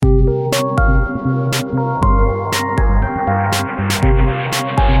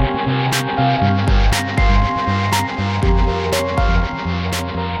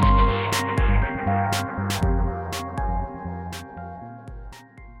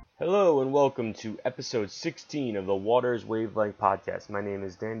Hello and welcome to episode 16 of the Waters Wavelength podcast. My name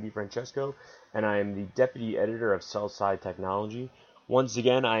is Dan DiFrancesco and I am the deputy editor of Sell-Side Technology. Once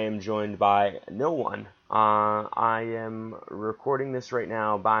again, I am joined by no one. I am recording this right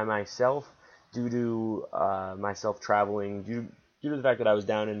now by myself due to myself traveling, due to the fact that I was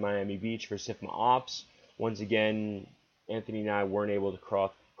down in Miami Beach for Sifma Ops. Once again, Anthony and I weren't able to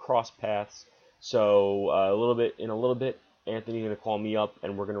cross paths. So in a little bit, Anthony's going to call me up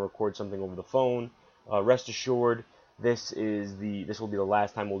and we're going to record something over the phone. Rest assured, this will be the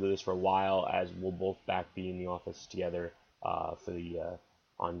last time we'll do this for a while, as we'll both back be in the office together for the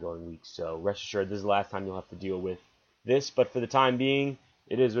ongoing weeks. So rest assured, this is the last time you'll have to deal with this. But for the time being,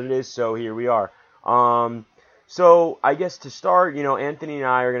 it is what it is. So here we are. So I guess to start, Anthony and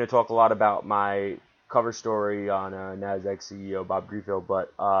I are going to talk a lot about my cover story on Nasdaq CEO Bob Greifeld,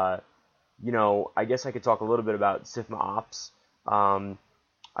 but I guess I could talk a little bit about Sifma Ops.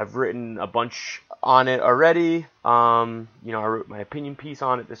 I've written a bunch on it already. I wrote my opinion piece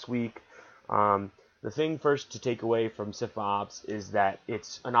on it this week. The thing first to take away from Sifma Ops is that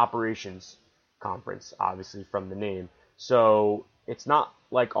it's an operations conference, obviously from the name. So it's not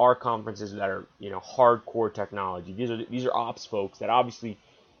like our conferences that are, hardcore technology. These are ops folks that obviously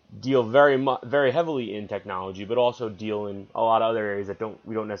deal very heavily in technology, but also deal in a lot of other areas that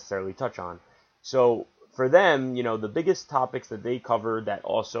we don't necessarily touch on. So for them, the biggest topics that they cover that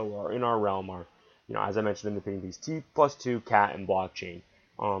also are in our realm are, as I mentioned in the opinion piece, T+2, CAT, and blockchain.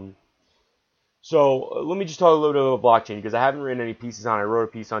 So let me just talk a little bit about blockchain because I haven't written any pieces on it. I wrote a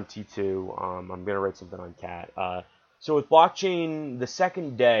piece on T2. I'm going to write something on CAT. So with blockchain, the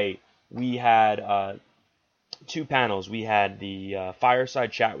second day, we had two panels. We had the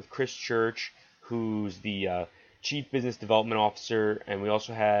fireside chat with Chris Church, who's the Chief Business Development Officer, and we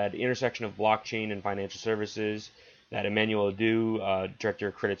also had the intersection of blockchain and financial services that Emmanuel Adu, Director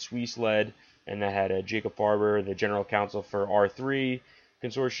of Credit Suisse, led, and that had Jacob Farber, the General Counsel for R3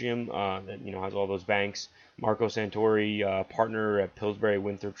 Consortium, that has all those banks. Marco Santori, partner at Pillsbury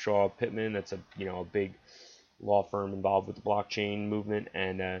Winthrop Shaw Pittman, that's a big law firm involved with the blockchain movement,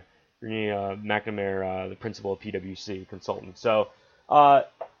 and Renee McNamara, the principal of PwC, consultant. So, for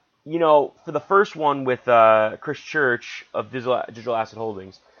the first one with Chris Church of Digital Asset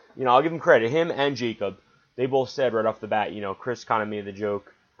Holdings, I'll give him credit. Him and Jacob, they both said right off the bat, Chris kind of made the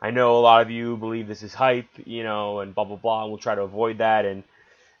joke, I know a lot of you believe this is hype, and blah, blah, blah, and we'll try to avoid that.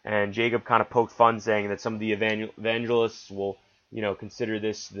 And Jacob kind of poked fun saying that some of the evangelists will, consider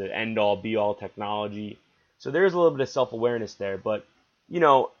this the end-all, be-all technology. So there's a little bit of self-awareness there. But,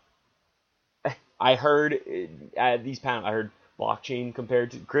 I heard at these panels, I heard blockchain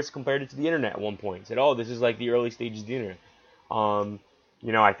Chris compared it to the internet at one point. Said, oh, this is like the early stages of the internet.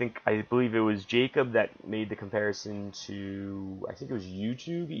 I believe it was Jacob that made the comparison to, I think it was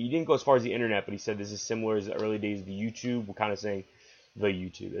YouTube. He didn't go as far as the internet, but he said this is similar as the early days of the YouTube. We're kind of saying the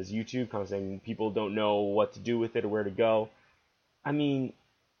YouTube. As YouTube, kind of saying people don't know what to do with it or where to go. I mean,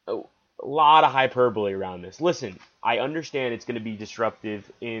 a lot of hyperbole around this. Listen, I understand it's going to be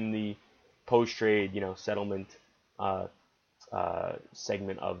disruptive in the post-trade, settlement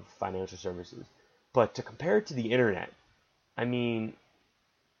segment of financial services. But to compare it to the internet, I mean,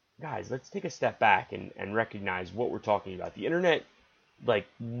 guys, let's take a step back and recognize what we're talking about. The internet,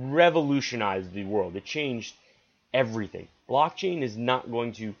 revolutionized the world. It changed everything. Blockchain is not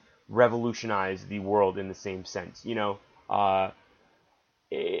going to revolutionize the world in the same sense.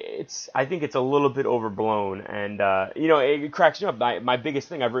 I think it's a little bit overblown, and it cracks me up. My biggest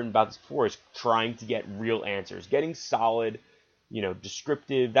thing, I've written about this before, is trying to get real answers, getting solid,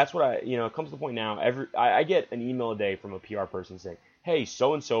 descriptive. That's what it comes to the point now. I get an email a day from a PR person saying, hey,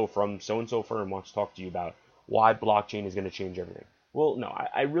 so and so from so and so firm wants to talk to you about why blockchain is going to change everything. Well, no,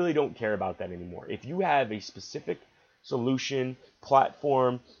 I really don't care about that anymore. If you have a specific solution,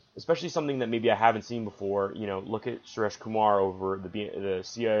 platform, especially something that maybe I haven't seen before, look at Suresh Kumar over the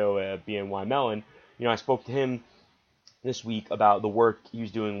CIO at BNY Mellon. I spoke to him this week about the work he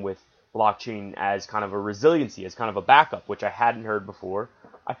was doing with blockchain as kind of a resiliency, as kind of a backup, which I hadn't heard before.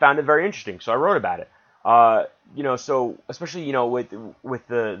 I found it very interesting, so I wrote about it. So especially, with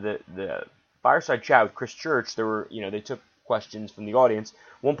the fireside chat with Chris Church, there were, they took questions from the audience.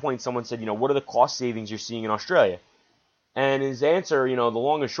 At one point, someone said, what are the cost savings you're seeing in Australia? And his answer, the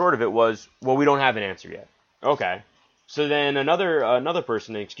long and short of it was, well, we don't have an answer yet. Okay. So then another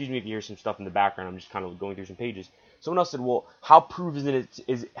person, and excuse me if you hear some stuff in the background, I'm just kind of going through some pages. Someone else said, well, how proven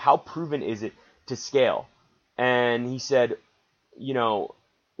is it to scale? And he said,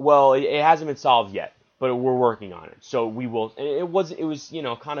 well, it hasn't been solved yet, but we're working on it. So we will. And it was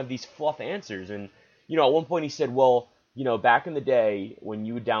kind of these fluff answers. And at one point he said, well, back in the day when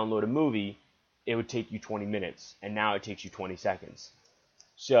you would download a movie, it would take you 20 minutes, and now it takes you 20 seconds.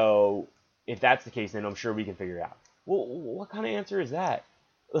 So if that's the case, then I'm sure we can figure it out. Well, what kind of answer is that?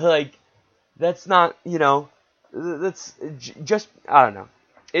 Like, that's not, that's just, I don't know.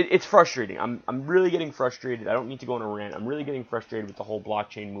 It's frustrating. I'm really getting frustrated. I don't need to go on a rant. I'm really getting frustrated with the whole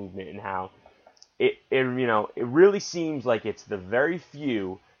blockchain movement and how it really seems like it's the very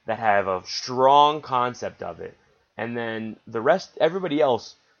few that have a strong concept of it, and then the rest, everybody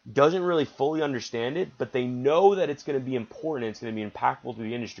else, doesn't really fully understand it, but they know that it's going to be important and it's going to be impactful to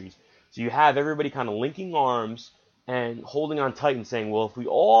the industries. So you have everybody kind of linking arms and holding on tight and saying, well, if we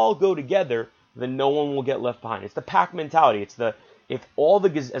all go together, then no one will get left behind. It's the pack mentality. It's the,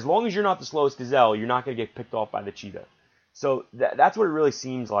 as long as you're not the slowest gazelle, you're not going to get picked off by the cheetah. So that's what it really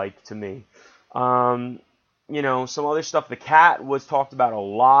seems like to me. Some other stuff. The cat was talked about a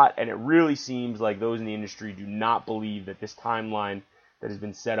lot, and it really seems like those in the industry do not believe that this timeline that has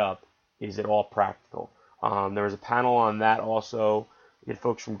been set up is at all practical. There was a panel on that also. We had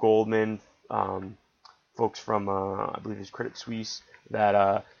folks from Goldman, folks from, I believe it was Credit Suisse,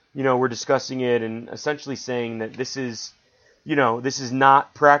 that, were discussing it and essentially saying that this is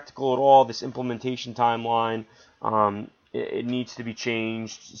not practical at all, this implementation timeline. It needs to be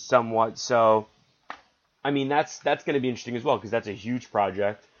changed somewhat. So, I mean, that's going to be interesting as well, because that's a huge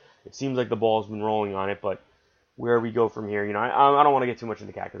project. It seems like the ball's been rolling on it, but where we go from here, I don't want to get too much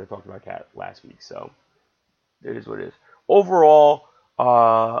into cat because I talked about cat last week, so it is what it is. Overall,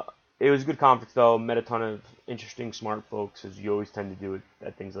 it was a good conference, though. Met a ton of interesting, smart folks, as you always tend to do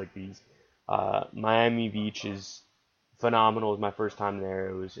at things like these. Miami Beach is phenomenal. It was my first time there.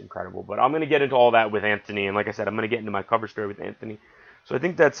 It was incredible. But I'm going to get into all that with Anthony, and like I said, I'm going to get into my cover story with Anthony. So I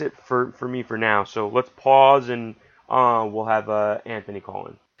think that's it for me for now. So let's pause, and we'll have Anthony call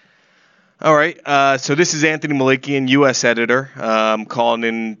in. All right. So this is Anthony Malakian, U.S. editor. I'm calling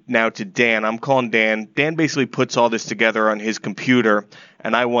in now to Dan. I'm calling Dan. Dan basically puts all this together on his computer,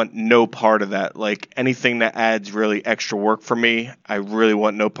 and I want no part of that. Like, anything that adds really extra work for me, I really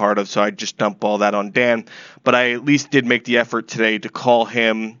want no part of, so I just dump all that on Dan. But I at least did make the effort today to call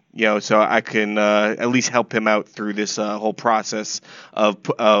him, so I can at least help him out through this whole process of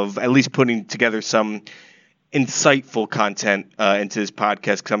at least putting together some insightful content into this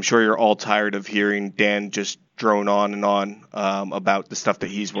podcast, because I'm sure you're all tired of hearing Dan just drone on and on about the stuff that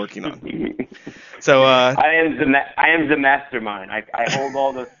he's working on. So I am the mastermind. I hold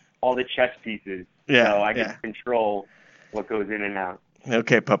all the chess pieces, so I can control what goes in and out.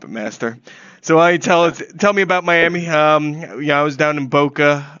 Okay, puppet master. So tell me about Miami. I was down in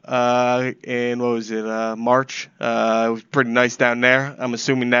Boca in March. It was pretty nice down there. I'm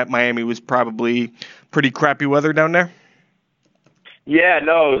assuming that Miami was probably pretty crappy weather down there. Yeah,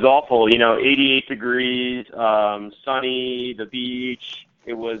 no, it was awful. 88 degrees, sunny, the beach.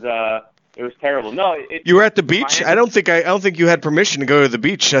 It was terrible. No, you were at the beach? Miami. I don't think you had permission to go to the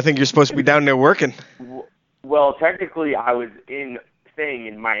beach. I think you're supposed to be down there working. Well, technically, I was staying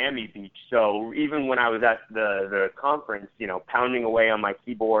in Miami Beach. So even when I was at the conference, pounding away on my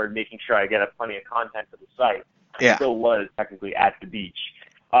keyboard, making sure I get plenty of content for the site, I still was technically at the beach.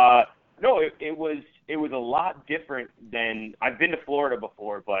 No, it was a lot different than, I've been to Florida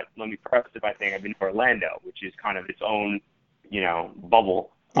before, but let me preface it by saying I've been to Orlando, which is kind of its own,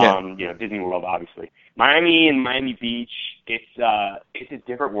 bubble. Yeah. Disney World, obviously. Miami and Miami Beach, it's a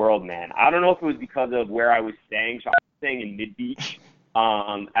different world, man. I don't know if it was because of where I was staying. So I was staying in Mid-Beach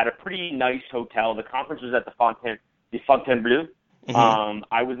at a pretty nice hotel. The conference was at the Fontainebleau. Mm-hmm.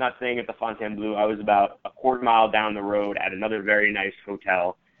 I was not staying at the Fontainebleau. I was about a quarter mile down the road at another very nice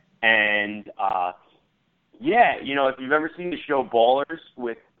hotel. And, if you've ever seen the show Ballers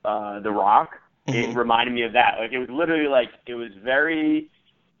with The Rock, it reminded me of that. Like, it was literally it was very,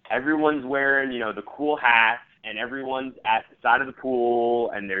 everyone's wearing, the cool hats, and everyone's at the side of the pool,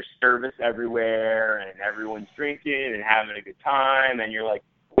 and there's service everywhere, and everyone's drinking and having a good time, and you're like,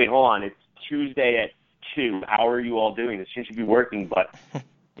 wait, hold on, it's Tuesday at 2. How are you all doing? This shouldn't be working, but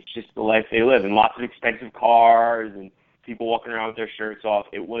it's just the life they live, and lots of expensive cars, and people walking around with their shirts off.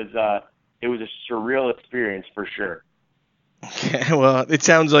 It was a surreal experience for sure. Yeah, well, it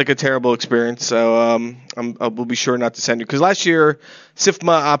sounds like a terrible experience, so I will be sure not to send you. Because last year,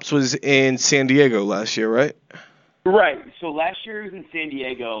 Sifma Ops was in San Diego last year, right? Right. So last year it was in San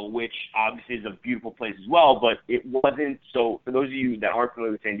Diego, which obviously is a beautiful place as well, but it wasn't. So for those of you that aren't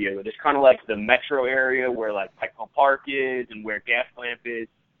familiar with San Diego, there's kind of like the metro area where like Petco Park is and where Gas Lamp is,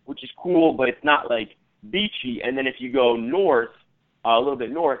 which is cool, but it's not like beachy. And then if you go north, a little bit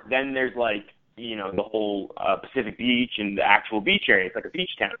north, then there's like, the whole Pacific Beach and the actual beach area. It's like a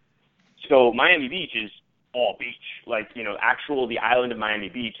beach town. So Miami Beach is all beach. Like, the island of Miami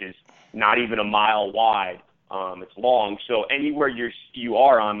Beach is not even a mile wide. It's long. So anywhere you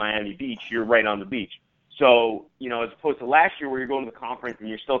are on Miami Beach, you're right on the beach. So, as opposed to last year where you're going to the conference and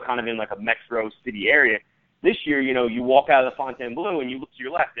you're still kind of in like a metro city area, this year, you walk out of the Fontainebleau and you look to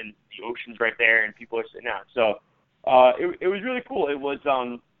your left and the ocean's right there and people are sitting out. So it was really cool. It was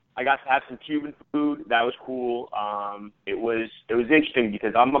I got to have some Cuban food. That was cool. It was interesting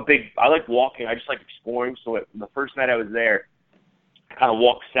because I like walking. I just like exploring. So the first night I was there, I kind of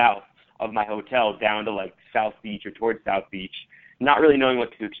walked south of my hotel down to like South Beach or towards South Beach, not really knowing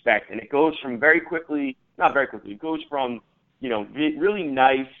what to expect. And it goes from not very quickly, it goes from, really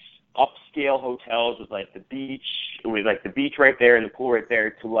nice upscale hotels with like the beach right there and the pool right there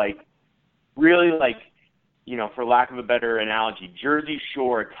to like really like, for lack of a better analogy, Jersey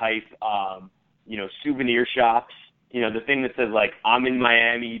Shore type, souvenir shops. The thing that says like I'm in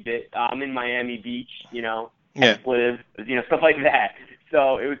Miami Beach, Yeah. live, stuff like that.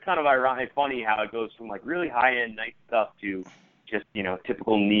 So it was kind of ironic, funny how it goes from like really high end nice stuff to just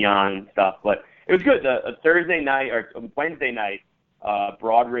typical neon stuff. But it was good. The Thursday night or Wednesday night,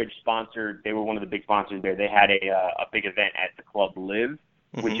 Broadridge sponsored. They were one of the big sponsors there. They had a big event at the Club Live,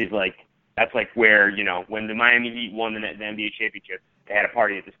 which is like. That's like where, when the Miami Heat won the NBA championship, they had a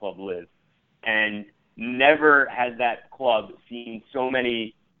party at this Club Live. And never has that club seen so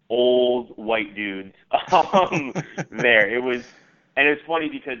many old white dudes there. It was funny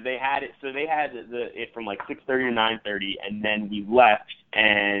because they had it from like 6:30 to 9:30, and then we left,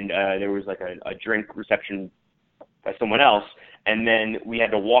 and there was like a drink reception by someone else, and then we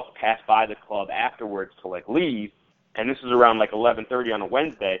had to walk past by the club afterwards to like leave, and this was around like 11:30 on a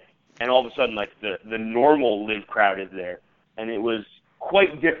Wednesday. And all of a sudden, like, the normal Live crowd is there. And it was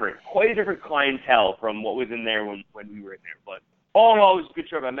quite a different clientele from what was in there when we were in there. But all in all, it was a good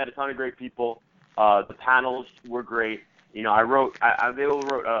trip. I met a ton of great people. The panels were great. I wrote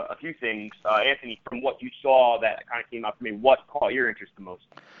a few things. Anthony, from what you saw that kind of came out for me, what caught your interest the most?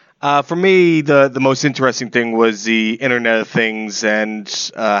 For me, the most interesting thing was the Internet of Things and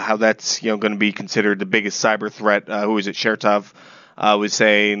how that's going to be considered the biggest cyber threat. Who is it? Chertov was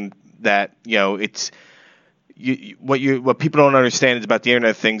saying that it's what people don't understand is about the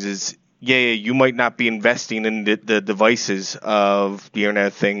Internet of Things is you might not be investing in the devices of the Internet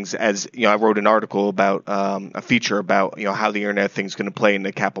of Things. As I wrote an article about a feature about how the Internet of Things is going to play in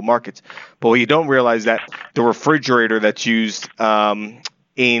the capital markets. But what you don't realize that the refrigerator that's used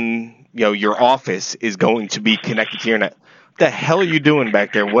in your office is going to be connected to the Internet. What the hell are you doing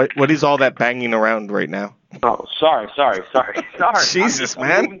back there? What is all that banging around right now? Oh, sorry. Jesus, I'm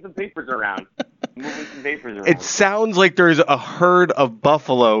man. moving some papers around. It sounds like there's a herd of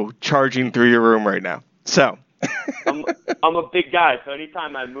buffalo charging through your room right now. So. I'm a big guy, so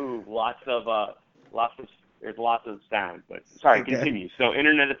anytime I move, there's lots of sound. But sorry, continue. So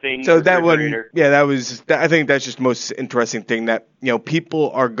Internet of Things. So that one, I think that's just the most interesting thing that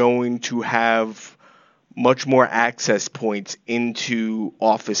people are going to have much more access points into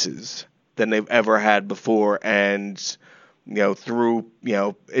offices than they've ever had before, and through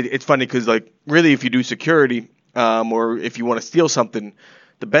it's funny because like really if you do security or if you want to steal something,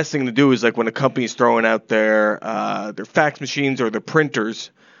 the best thing to do is like when a company's throwing out their fax machines or their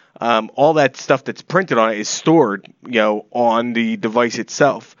printers, all that stuff that's printed on it is stored on the device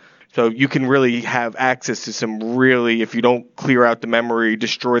itself. So you can really have access to some really, if you don't clear out the memory,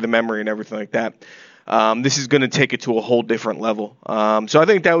 destroy the memory and everything like that. This is going to take it to a whole different level. So I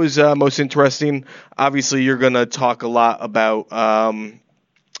think that was most interesting. Obviously, you're going to talk a lot about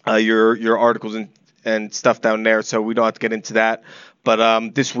your articles and stuff down there, so we don't have to get into that.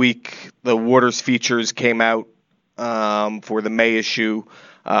 But this week, the Waters features came out for the May issue.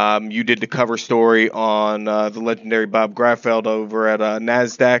 You did the cover story on the legendary Bob Greifeld over at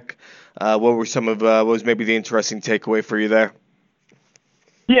Nasdaq. What was maybe the interesting takeaway for you there?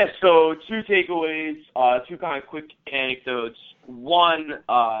 Yeah, so two takeaways, two kind of quick anecdotes. One,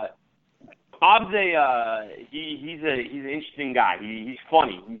 Bob's he's an interesting guy. He's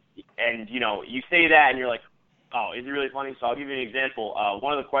funny, and you say that and you're like, oh, is he really funny? So I'll give you an example.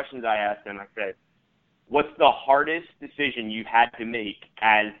 One of the questions I asked him, I said, what's the hardest decision you've had to make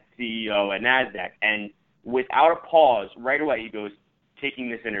as CEO at Nasdaq? And without a pause, right away he goes, taking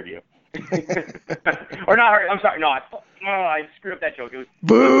this interview. Or not, I'm sorry, no, I screwed up that joke. It was,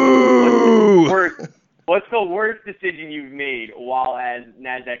 boo! What's the worst decision you've made while as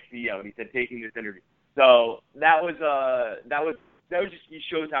Nasdaq CEO? And he said, taking this interview. So that was just, he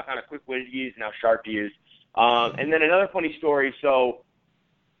shows how kind of quick-witted he is and how sharp he is. And then another funny story. So,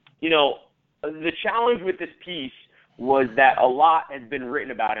 the challenge with this piece was that a lot has been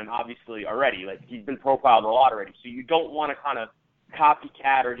written about him, obviously, already. Like, he's been profiled a lot already. So you don't want to kind of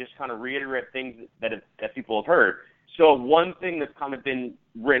copycat or just kind of reiterate things that people have heard. So one thing that's kind of been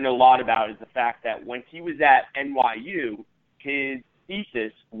written a lot about is the fact that when he was at NYU, his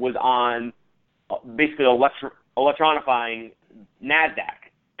thesis was on basically electronifying Nasdaq.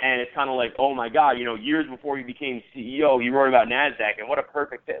 And it's kind of like, oh my God, years before he became CEO, he wrote about Nasdaq, and what a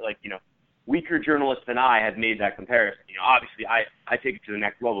perfect fit. Like, weaker journalists than I have made that comparison. Obviously I take it to the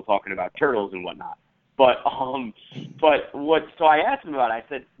next level talking about turtles and whatnot. So I asked him about it. I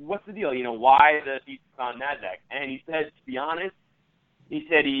said, what's the deal? Why the thesis on Nasdaq? And he said, to be honest,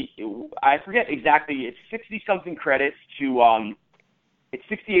 I forget exactly, it's 60-something credits to, it's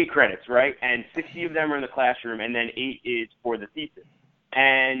 68 credits, right? And 60 of them are in the classroom, and then 8 is for the thesis.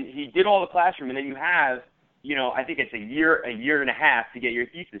 And he did all the classroom, and then you have, I think it's a year and a half to get your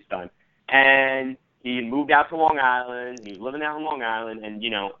thesis done. And he moved out to Long Island. He was living out in Long Island, and,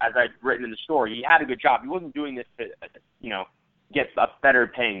 as I'd written in the story, he had a good job. He wasn't doing this to, get a better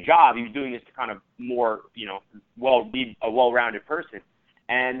paying job. He was doing this to kind of more, be a well-rounded person.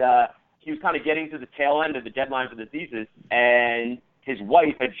 And he was kind of getting to the tail end of the deadline for the thesis, and his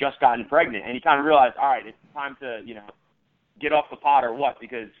wife had just gotten pregnant, and he kind of realized, all right, it's time to, get off the pot or what,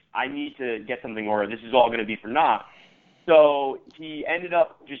 because I need to get something, or this is all going to be for naught. So he ended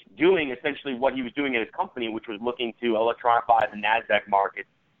up just doing essentially what he was doing at his company, which was looking to electronify the Nasdaq market.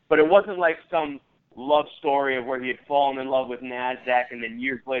 But it wasn't like some love story of where he had fallen in love with Nasdaq and then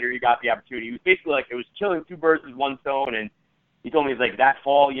years later he got the opportunity. It was basically like it was killing two birds with one stone. And he told me, he's like, that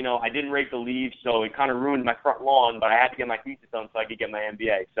fall, I didn't rake the leaves, so it kind of ruined my front lawn, but I had to get my thesis done so I could get my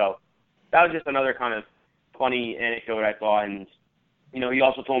MBA. So that was just another kind of funny anecdote I thought. And, he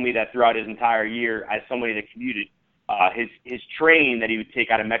also told me that throughout his entire year as somebody that commuted, his train that he would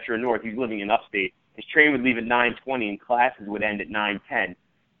take out of Metro North, he was living in upstate, his train would leave at 9:20 and classes would end at 9:10.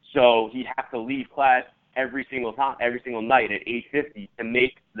 So he'd have to leave class every single night at 8:50 to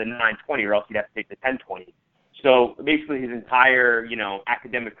make the 9:20, or else he'd have to take the 10:20. So basically his entire,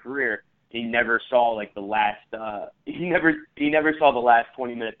 academic career, he never saw like the last he never saw the last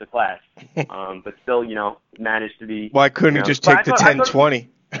 20 minutes of class. But still, managed to be. Why couldn't he just take the 10:20?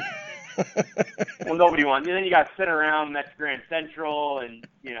 Well, nobody wants. And then you got to sit around Metro Grand Central, and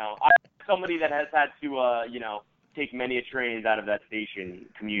I'm somebody that has had to take many a trains out of that station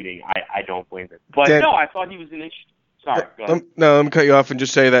commuting. I don't blame him. But Dan, no, I thought he was an interesting. Sorry, go ahead. No, let me cut you off and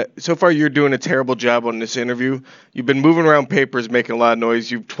just say that so far you're doing a terrible job on this interview. You've been moving around papers, making a lot of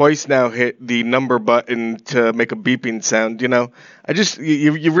noise. You've twice now hit the number button to make a beeping sound. You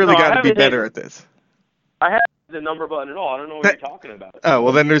really got to be better at this. I haven't hit the number button at all. I don't know what you're talking about. Oh,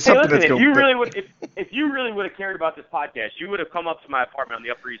 well, then there's something that's going to... If you really would have cared about this podcast, you would have come up to my apartment on the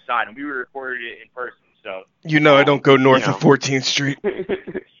Upper East Side, and we would have recorded it in person. So I don't go north of 14th Street.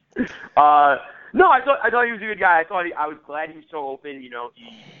 No, I thought he was a good guy. I was glad he was so open.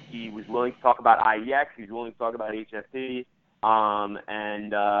 He was willing to talk about IEX. He was willing to talk about HFT.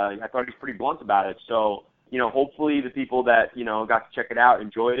 And I thought he was pretty blunt about it. So, hopefully the people that, got to check it out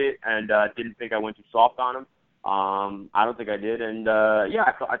enjoyed it and didn't think I went too soft on him. I don't think I did. And, I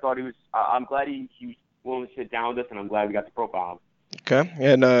thought he was I'm glad he was willing to sit down with us, and I'm glad we got the profile. Okay.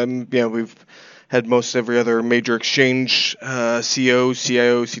 And, we've had most every other major exchange CEO,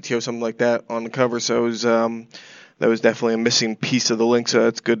 CIO, CTO, something like that on the cover. So that was definitely a missing piece of the link. So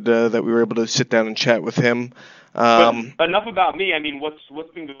it's good that we were able to sit down and chat with him. But enough about me. I mean, what's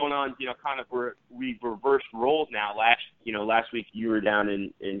been going on? Kind of we've reversed roles now. Last week you were down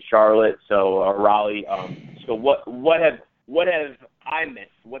in Charlotte, or Raleigh. So what have I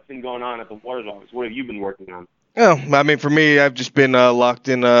missed? What's been going on at the Waters office? What have you been working on? Oh, I mean, for me, I've just been locked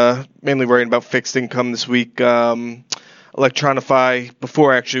in, mainly writing about fixed income this week. Electronify.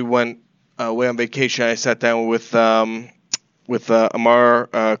 Before I actually went away on vacation, I sat down with Amar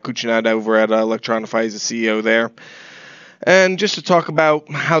Kuchinad over at Electronify. He's the CEO there, and just to talk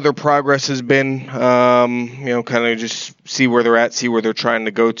about how their progress has been. Kind of just see where they're at, see where they're trying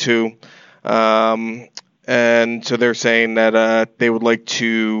to go to. And so they're saying that they would like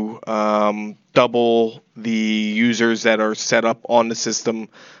to double the users that are set up on the system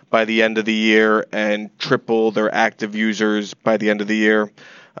by the end of the year and triple their active users by the end of the year.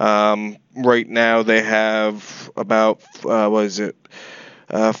 Right now they have about,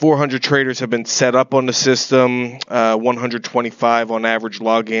 400 traders have been set up on the system, 125 on average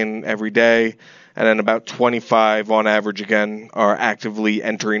log in every day, and then about 25 on average, again, are actively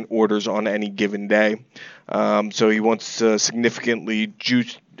entering orders on any given day. So he wants to significantly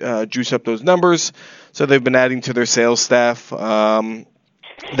juice up those numbers. So they've been adding to their sales staff. Them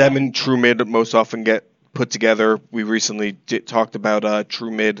and TrueMid most often get put together. We recently talked about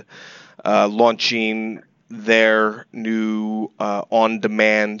TrueMid launching their new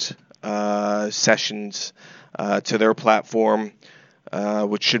on-demand sessions to their platform,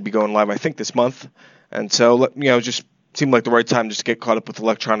 which should be going live, I think, this month. And so, just seemed like the right time just to get caught up with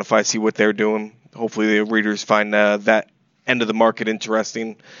Electronify, see what they're doing. Hopefully the readers find that end of the market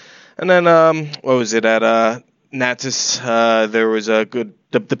interesting. And then, what was it, at Natus, there was a good,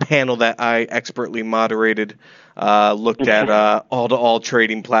 the panel that I expertly moderated looked at all-to-all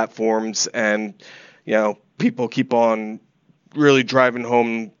trading platforms, and, people keep on really driving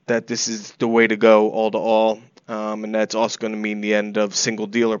home that this is the way to go, all-to-all, and that's also going to mean the end of single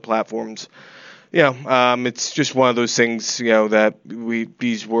dealer platforms. It's just one of those things, that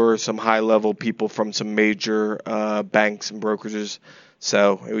these were some high-level people from some major banks and brokerages.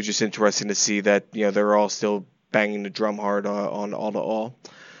 So it was just interesting to see that, they're all still banging the drum hard on all-to-all.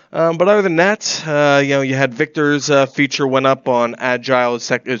 But other than that, you had Victor's feature went up on Agile.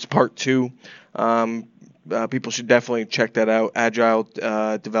 It's part 2. People should definitely check that out. Agile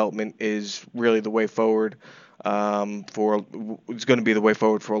development is really the way forward. It's going to be the way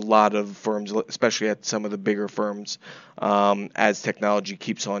forward for a lot of firms, especially at some of the bigger firms, as technology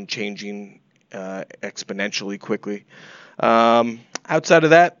keeps on changing exponentially quickly. Outside of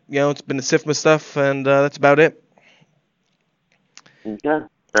that, it's been the Sifma stuff, and that's about it. Okay,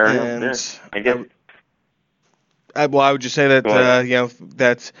 fair enough. Yeah. I would just say that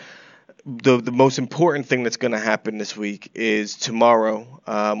that's the most important thing that's going to happen this week is tomorrow.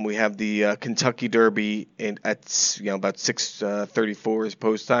 We have the Kentucky Derby at about 6:34 is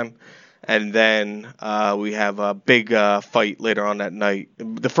post time, and then we have a big fight later on that night.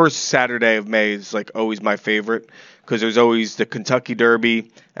 The first Saturday of May is like always my favorite because there's always the Kentucky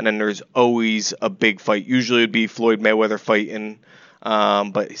Derby, and then there's always a big fight. Usually it'd be Floyd Mayweather fighting,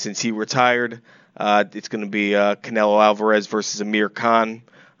 but since he retired, it's going to be Canelo Alvarez versus Amir Khan.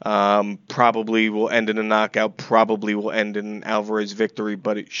 Probably will end in a knockout, probably will end in an Alvarez victory,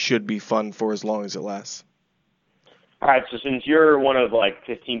 but it should be fun for as long as it lasts. All right, so since you're one of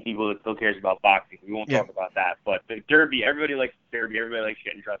 15 people that still cares about boxing, we won't talk about that. But the Derby, everybody likes Derby, everybody likes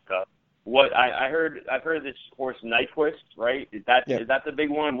getting dressed up. I've heard of this horse Nyquist, right? Is that the big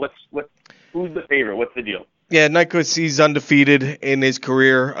one? Who's the favorite? What's the deal? Yeah, Nyquist, he's undefeated in his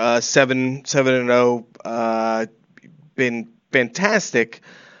career, 7-0, been fantastic.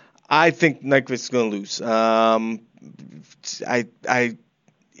 I think Nyquist is going to lose.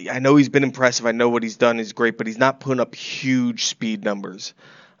 I know he's been impressive. I know what he's done is great, but he's not putting up huge speed numbers.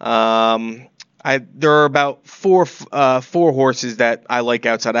 There are about four horses that I like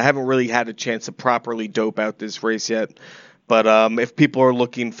outside. I haven't really had a chance to properly dope out this race yet, but if people are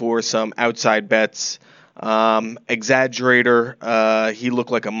looking for some outside bets, Exaggerator, he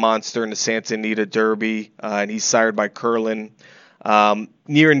looked like a monster in the Santa Anita Derby, and he's sired by Curlin.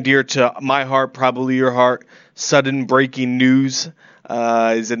 Near and dear to my heart, probably your heart, Sudden Breaking News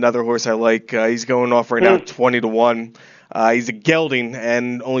is another horse I like. He's going off right now 20-1. He's a gelding,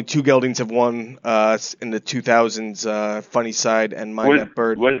 and only 2 geldings have won in the 2000s, Funny Side and Mind That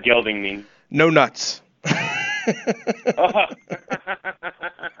Bird. What does gelding mean? No nuts.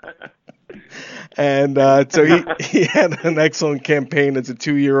 And so he had an excellent campaign as a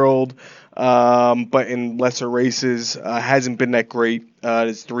 2-year-old, but in lesser races, hasn't been that great.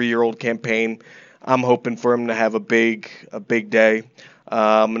 His 3-year-old campaign, I'm hoping for him to have a big day.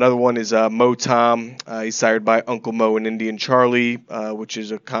 Another one is Mo Tom. He's sired by Uncle Mo and Indian Charlie, which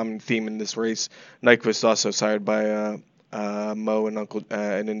is a common theme in this race. Nyquist also sired by Mo and Uncle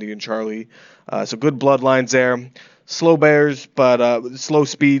and Indian Charlie. So good bloodlines there. Slow bears, but slow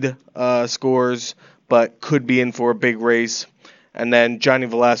speed scores, but could be in for a big race. And then Johnny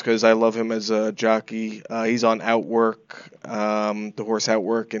Velasquez, I love him as a jockey. He's on Outwork, the horse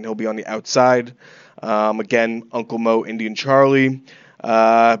Outwork, and he'll be on the outside. Again, Uncle Mo, Indian Charlie.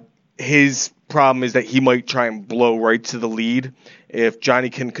 His problem is that he might try and blow right to the lead. If Johnny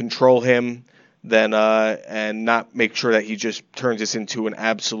can control him, then and not make sure that he just turns this into an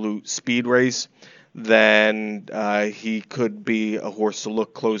absolute speed race, then he could be a horse to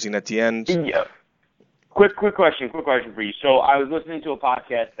look closing at the end. Yeah. Quick question for you. So I was listening to a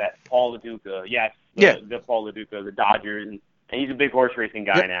podcast that Paul LaDuca, the Paul LaDuca, the Dodgers, and he's a big horse racing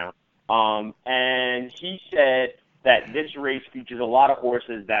guy now. And he said that this race features a lot of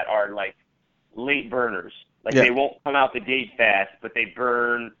horses that are like late burners. They won't come out the gate fast, but they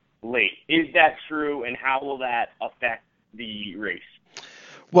burn late. Is that true, and how will that affect the race?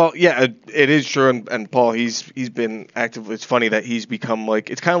 Well, yeah, it is true, and Paul, he's been active. It's funny that he's become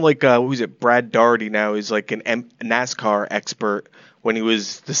it's kind of like, who's it, Brad Daugherty now is like a NASCAR expert, when he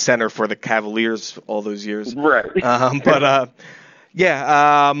was the center for the Cavaliers all those years. Right.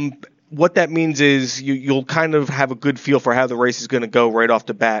 What that means is you'll kind of have a good feel for how the race is going to go right off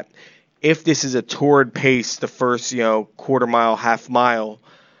the bat. If this is a torrid pace, the first quarter mile, half mile,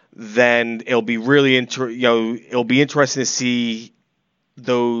 then it'll be really it'll be interesting to see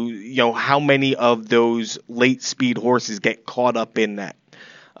how many of those late speed horses get caught up in that.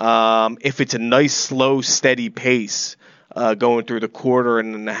 If it's a nice, slow, steady pace going through the quarter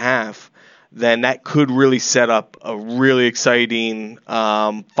and a half, then that could really set up a really exciting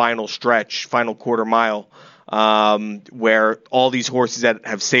final stretch, final quarter mile, where all these horses that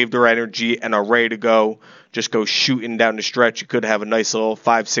have saved their energy and are ready to go just go shooting down the stretch. You could have a nice little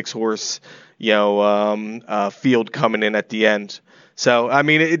 5-6 horse, field coming in at the end. So, I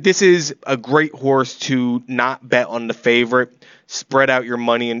mean, this is a great horse to not bet on the favorite. Spread out your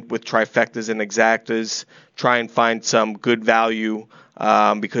money with trifectas and exactas. Try and find some good value,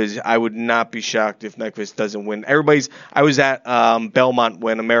 because I would not be shocked if Nyquist doesn't win. I was at Belmont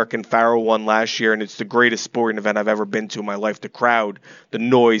when American Pharoah won last year, and it's the greatest sporting event I've ever been to in my life. The crowd, the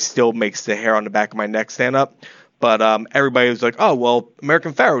noise still makes the hair on the back of my neck stand up. But everybody was like, oh, well,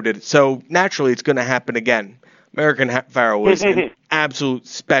 American Pharoah did it. So naturally it's going to happen again. American Pharoah was an absolute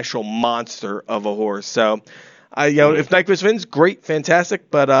special monster of a horse. So, if Nyquist wins, great,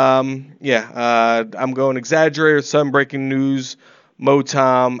 fantastic. But, I'm going Exaggerator, Sun Breaking News,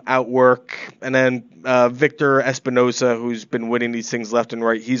 Motom, Outwork, and then Victor Espinosa, who's been winning these things left and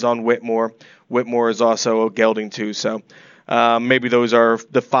right. He's on Whitmore. Whitmore is also a gelding, too. So maybe those are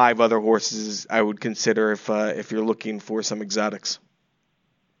the 5 other horses I would consider if you're looking for some exotics.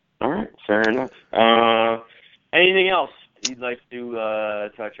 All right, fair enough. Anything else you'd like to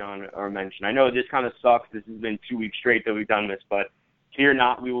touch on or mention? I know this kind of sucks. This has been 2 weeks straight that we've done this, but fear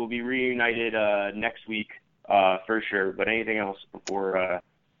not, we will be reunited next week for sure. But anything else before I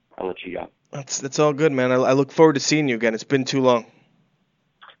let you go? That's all good, man. I look forward to seeing you again. It's been too long.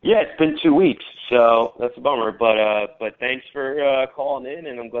 Yeah, it's been 2 weeks, so that's a bummer. But thanks for calling in,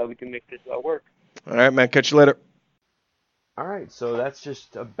 and I'm glad we can make this work. All right, man. Catch you later. All right, so that's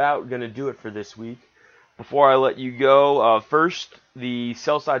just about going to do it for this week. Before I let you go, first, the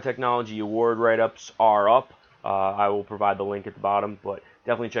Sell-Side Technology Award write-ups are up. I will provide the link at the bottom, but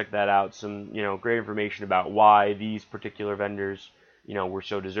definitely check that out. Some, great information about why these particular vendors, were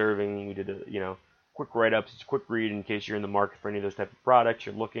so deserving. We did a, quick write-ups. It's a quick read in case you're in the market for any of those type of products.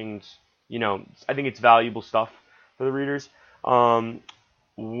 You're looking, I think it's valuable stuff for the readers.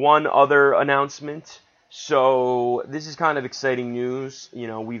 One other announcement. So this is kind of exciting news.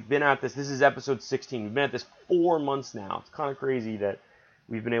 We've been at this. This is episode 16. We've been at this 4 months now. It's kind of crazy that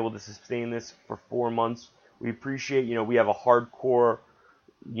we've been able to sustain this for 4 months. We appreciate, we have a hardcore,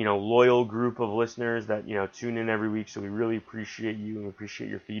 loyal group of listeners that, tune in every week. So we really appreciate you and appreciate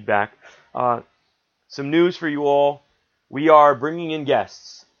your feedback. Some news for you all. We are bringing in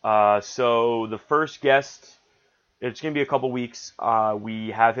guests. So the first guest, it's going to be a couple weeks.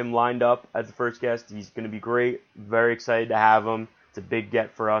 We have him lined up as the first guest. He's going to be great. Very excited to have him. It's a big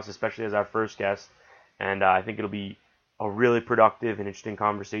get for us, especially as our first guest. And I think it'll be a really productive and interesting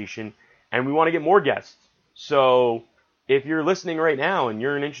conversation. And we want to get more guests. So if you're listening right now and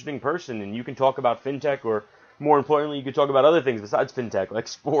you're an interesting person and you can talk about fintech, or more importantly, you can talk about other things besides fintech, like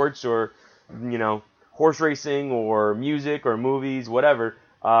sports or, horse racing or music or movies, whatever,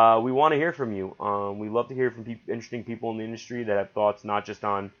 we want to hear from you. We love to hear from interesting people in the industry that have thoughts not just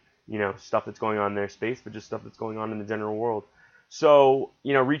on, stuff that's going on in their space, but just stuff that's going on in the general world. So,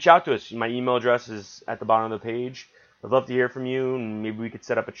 reach out to us. My email address is at the bottom of the page. I'd love to hear from you, and maybe we could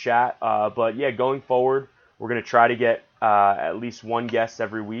set up a chat. But yeah, going forward, we're going to try to get at least one guest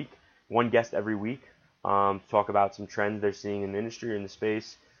every week, to talk about some trends they're seeing in the industry or in the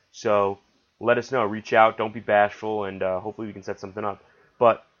space. So let us know. Reach out. Don't be bashful, and hopefully we can set something up.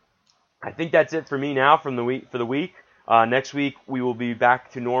 But I think that's it for me now for the week. Next week we will be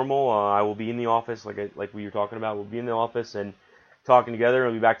back to normal. I will be in the office, like we were talking about. We'll be in the office and talking together.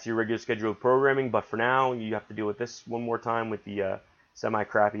 We'll be back to your regular scheduled programming. But for now, you have to deal with this one more time with the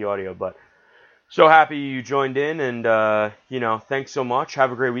semi-crappy audio. But so happy you joined in, and thanks so much.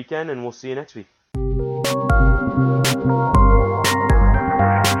 Have a great weekend, and we'll see you next week.